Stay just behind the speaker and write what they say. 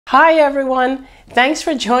Hi everyone, thanks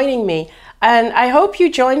for joining me. And I hope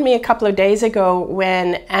you joined me a couple of days ago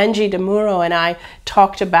when Angie DeMuro and I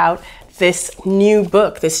talked about this new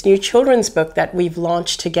book, this new children's book that we've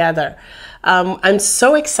launched together. I'm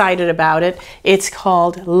so excited about it. It's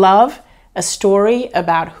called Love, a Story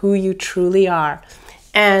About Who You Truly Are.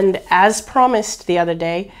 And as promised the other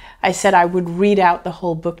day, I said I would read out the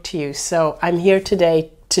whole book to you. So I'm here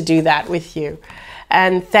today to do that with you.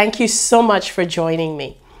 And thank you so much for joining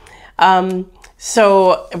me.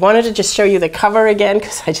 So I wanted to just show you the cover again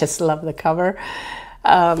because I just love the cover.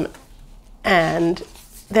 And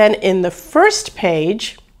then in the first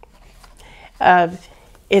page,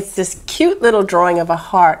 it's this cute little drawing of a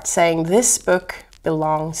heart saying, "This book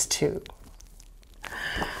belongs to."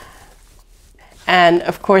 And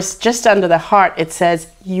of course, just under the heart, it says,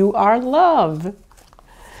 "You are love."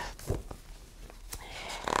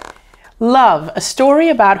 Love, a story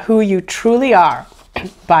about who you truly are,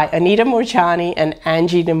 by Anita and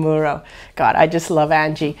Angie DeMuro. God, I just love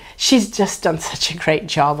Angie. She's just done such a great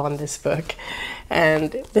job on this book.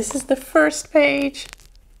 And this is the first page.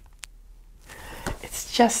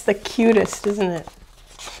 It's just the cutest, isn't it?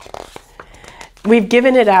 We've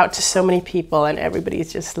given it out to so many people and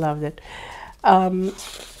everybody's just loved it.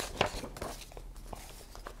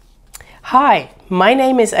 Hi, my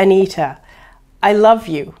name is Anita. I love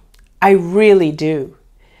you. I really do.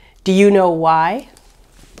 Do you know why?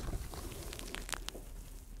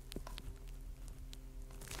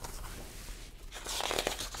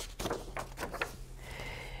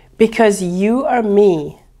 Because you are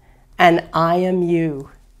me and I am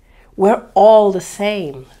you. We're all the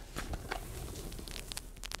same.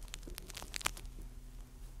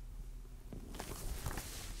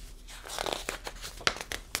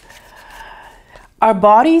 Our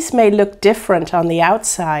bodies may look different on the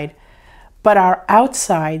outside, but our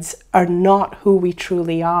outsides are not who we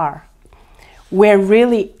truly are. We're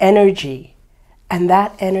really energy, and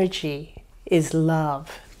that energy is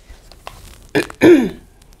love.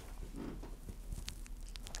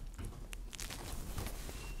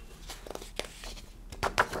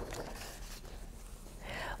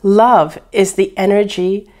 Love is the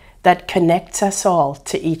energy that connects us all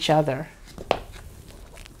to each other.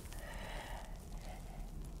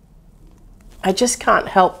 I just can't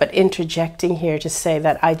help but interjecting here to say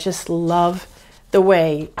that I just love the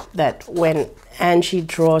way that when Angie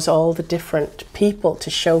draws all the different people to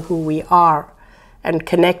show who we are and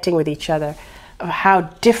connecting with each other, of how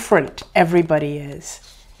different everybody is.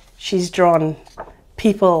 She's drawn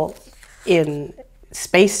people in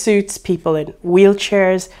spacesuits, people in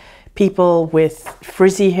wheelchairs, people with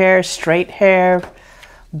frizzy hair, straight hair,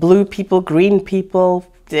 blue people, green people.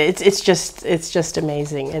 It's just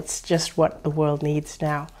amazing. It's just what the world needs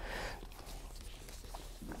now.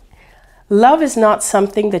 Love is not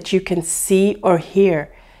something that you can see or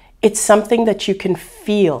hear. It's something that you can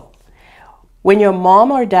feel. When your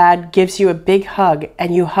mom or dad gives you a big hug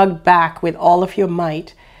and you hug back with all of your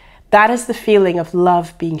might, that is the feeling of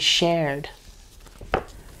love being shared.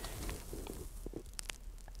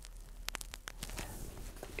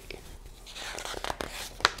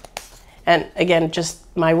 And again, just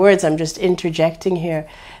my words, I'm just interjecting here,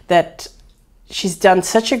 that she's done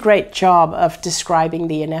such a great job of describing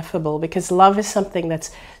the ineffable, because love is something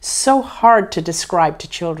that's so hard to describe to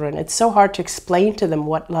children. It's so hard to explain to them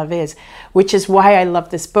what love is, which is why I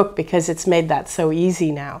love this book, because it's made that so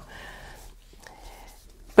easy now.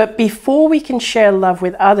 But before we can share love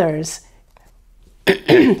with others,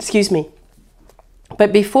 excuse me,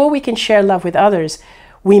 but before we can share love with others,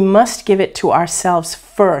 we must give it to ourselves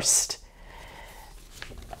first.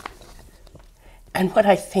 And what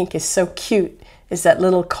I think is so cute is that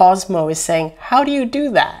little Cosmo is saying, how do you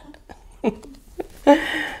do that?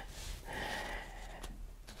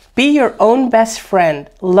 Be your own best friend.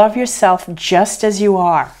 Love yourself just as you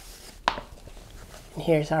are. And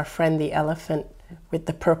here's our friend the elephant with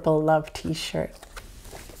the purple love t-shirt,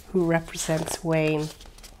 who represents Wayne.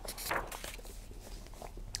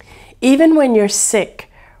 Even when you're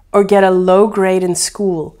sick or get a low grade in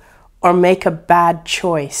school or make a bad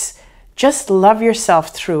choice, just love yourself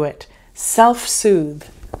through it. Self-soothe.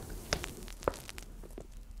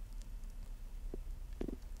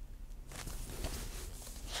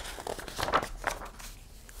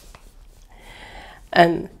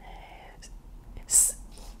 And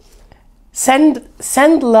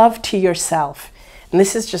send love to yourself. And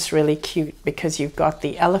this is just really cute because you've got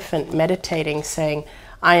the elephant meditating saying,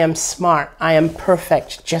 I am smart, I am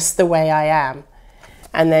perfect just the way I am.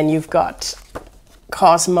 And then you've got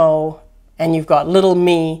Cosmo and you've got little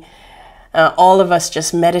me, all of us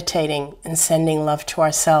just meditating and sending love to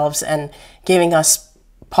ourselves and giving us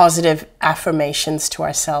positive affirmations to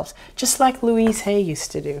ourselves, just like Louise Hay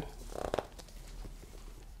used to do.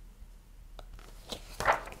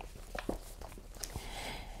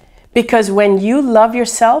 Because when you love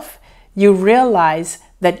yourself, you realize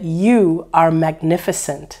that you are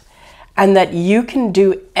magnificent and that you can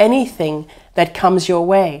do anything that comes your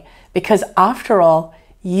way. Because after all,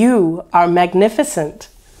 you are magnificent.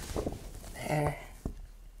 There.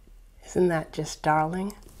 Isn't that just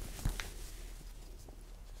darling?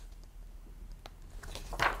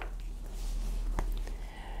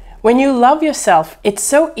 When you love yourself, it's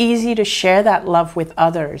so easy to share that love with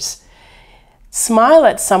others. Smile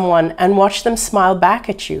at someone and watch them smile back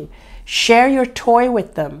at you. Share your toy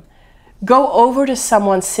with them. Go over to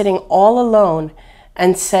someone sitting all alone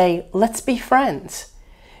and say, let's be friends.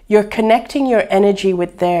 You're connecting your energy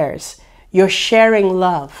with theirs. You're sharing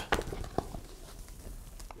love.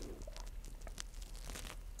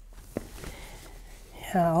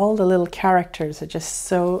 Yeah, all the little characters are just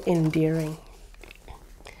so endearing.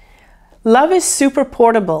 Love is super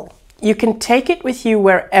portable. You can take it with you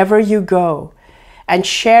wherever you go and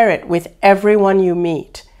share it with everyone you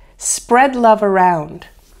meet. Spread love around.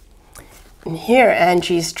 And here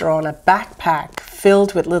Angie's drawn a backpack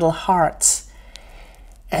filled with little hearts.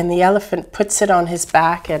 And the elephant puts it on his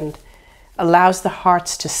back and allows the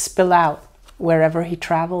hearts to spill out wherever he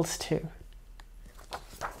travels to.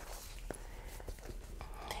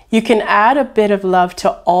 You can add a bit of love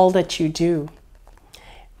to all that you do.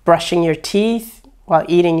 Brushing your teeth, while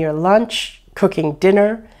eating your lunch, cooking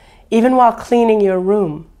dinner, even while cleaning your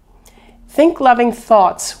room. Think loving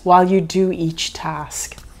thoughts while you do each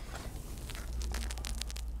task.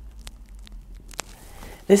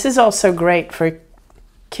 This is also great for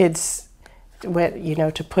kids, you know,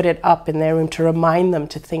 to put it up in their room to remind them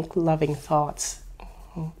to think loving thoughts.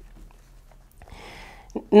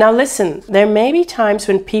 Now listen, there may be times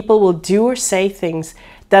when people will do or say things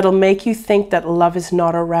that'll make you think that love is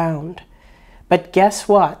not around. But guess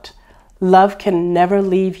what? Love can never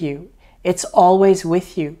leave you. It's always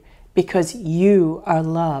with you because you are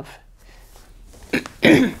love.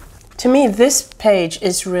 To me, this page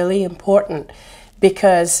is really important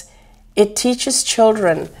because it teaches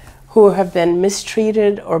children who have been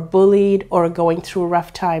mistreated or bullied or going through a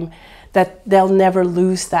rough time that they'll never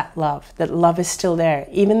lose that love is still there,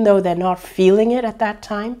 even though they're not feeling it at that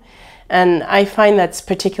time. And I find that's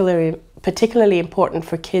particularly important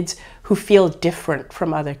for kids who feel different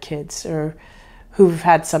from other kids or who've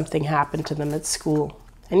had something happen to them at school,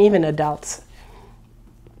 and even adults.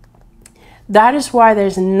 That is why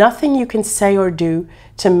there's nothing you can say or do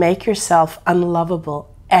to make yourself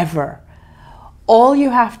unlovable, ever. All you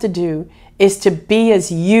have to do is to be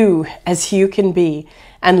as you can be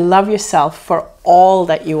and love yourself for all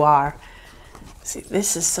that you are. See,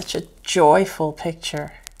 this is such a joyful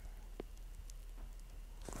picture.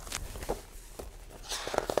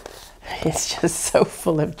 It's just so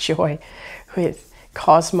full of joy with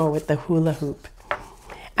Cosmo with the hula hoop.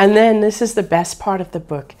 And then this is the best part of the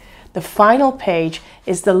book. The final page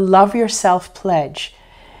is the Love Yourself Pledge,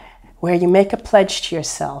 where you make a pledge to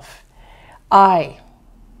yourself. And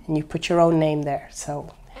you put your own name there.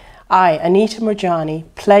 So, I, Anita Murjani,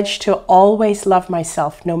 pledge to always love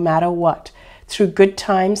myself no matter what, through good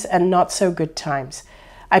times and not so good times.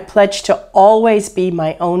 I pledge to always be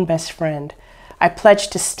my own best friend. I pledge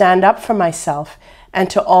to stand up for myself and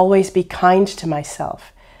to always be kind to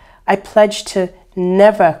myself. I pledge to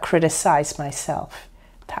never criticize myself.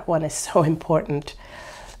 That one is so important.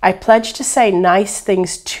 I pledge to say nice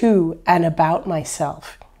things to and about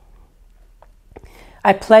myself.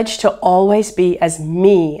 I pledge to always be as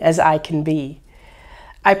me as I can be.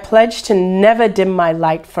 I pledge to never dim my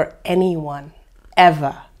light for anyone,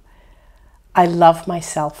 ever. I love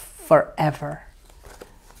myself forever.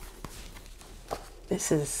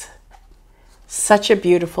 This is such a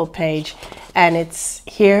beautiful page, and it's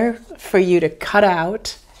here for you to cut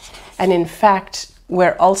out. And in fact,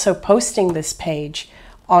 we're also posting this page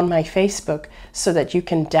on my Facebook so that you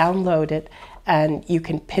can download it and you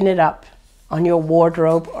can pin it up on your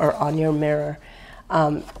wardrobe or on your mirror.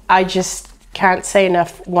 I just can't say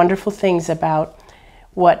enough wonderful things about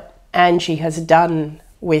what Angie has done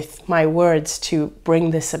with my words to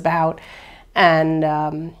bring this about. And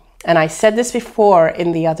I said this before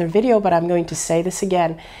in the other video, but I'm going to say this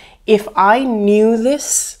again. If I knew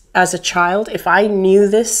this as a child, if I knew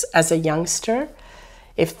this as a youngster,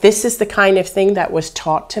 if this is the kind of thing that was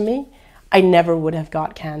taught to me, I never would have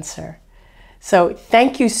got cancer. So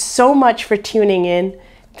thank you so much for tuning in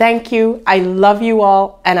Thank you. I love you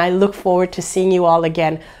all, and I look forward to seeing you all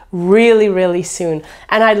again really, really soon.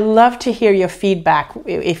 And I'd love to hear your feedback.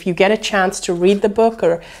 If you get a chance to read the book,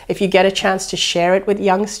 or if you get a chance to share it with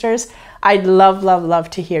youngsters, I'd love, love, love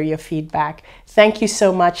to hear your feedback. Thank you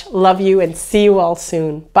so much. Love you, and see you all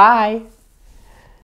soon. Bye.